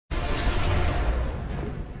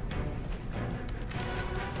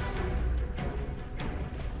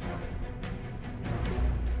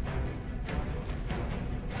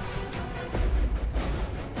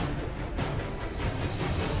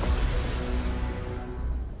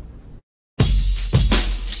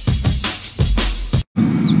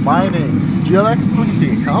My name is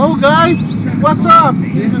GLX20. Hello guys, what's up?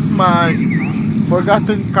 This is my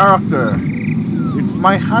forgotten character. It's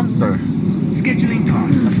my hunter. Scheduling talk.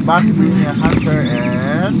 I'm back being a hunter,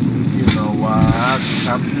 and you know what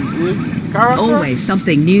comes with this character? Always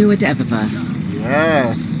something new at Eververse.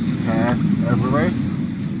 Yes, yes, Eververse.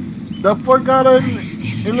 The Forgotten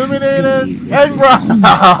Illuminated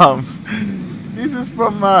Engrams. This is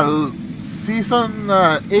from season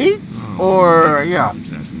 8, or yeah.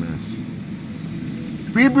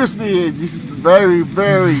 Previously, this is very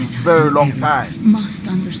long time. Must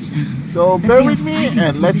understand. So bear with me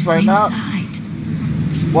and let's find out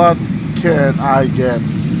what can I get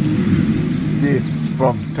this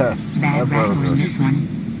from Tess.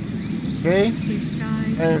 Okay.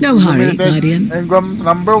 And No hurry, Guardian. Engram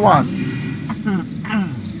number 1.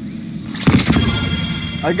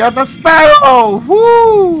 I got a sparrow!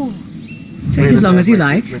 Woo! Take as long as you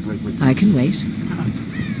like. Wait. I can wait.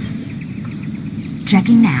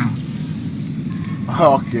 Checking now.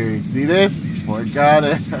 Okay, see this? Forgot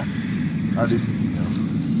it. Oh, this is enough.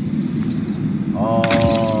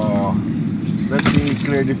 Oh, let me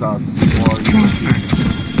clear this out. Transfer.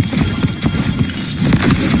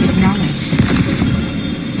 Acknowledge.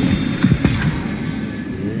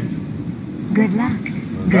 Okay. Good luck. So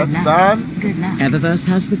Good that's luck. done. Good luck. Eververse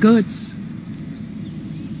has the goods.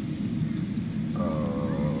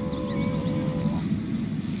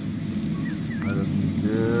 I don't need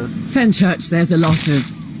this. Fenchurch says a lot of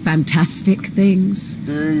fantastic things.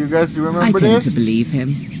 See, you guys remember I tend this? to believe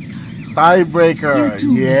him. Tiebreaker,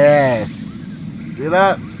 yes. See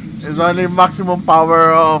that? It's only maximum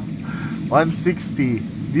power of 160.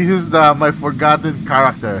 This is my forgotten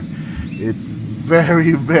character. It's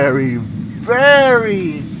very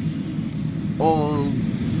old.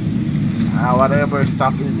 Whatever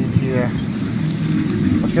stuff is in here.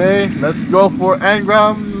 Okay, let's go for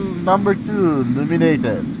engram number 2,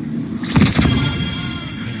 illuminated.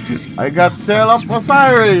 I got Sail of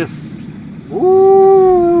Osiris.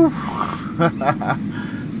 Ooh.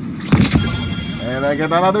 And I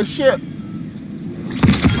got another ship.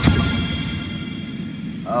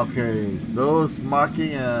 Okay, those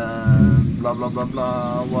marking and blah blah blah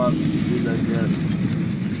blah. What did I get?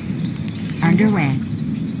 Underway.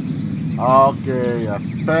 Okay, a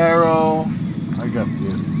sparrow. I got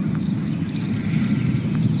this.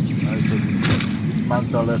 I can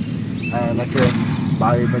dismantle it, and I can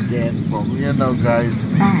buy it again from guys.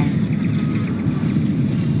 Bye.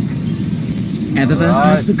 Eververse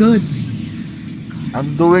has the goods.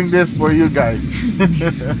 I'm doing this for you guys.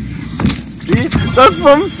 See? That's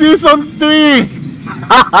from season 3.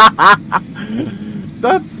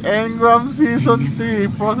 That's Engram season 3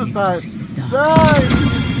 prototype. Guys,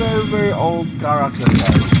 very old character,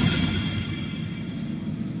 guys.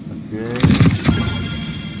 Okay.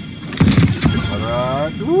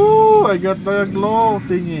 Alright. Woo! I got the glow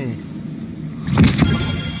thingy.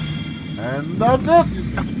 And that's it.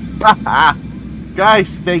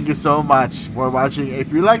 Guys, thank you so much for watching.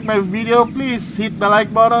 If you like my video, please hit the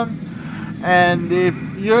like button. And if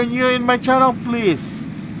you're new in my channel, please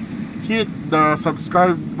hit the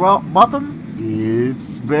subscribe button.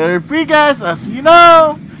 It's very free, guys, as you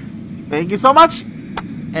know. Thank you so much,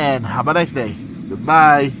 and have a nice day.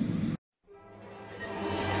 Goodbye.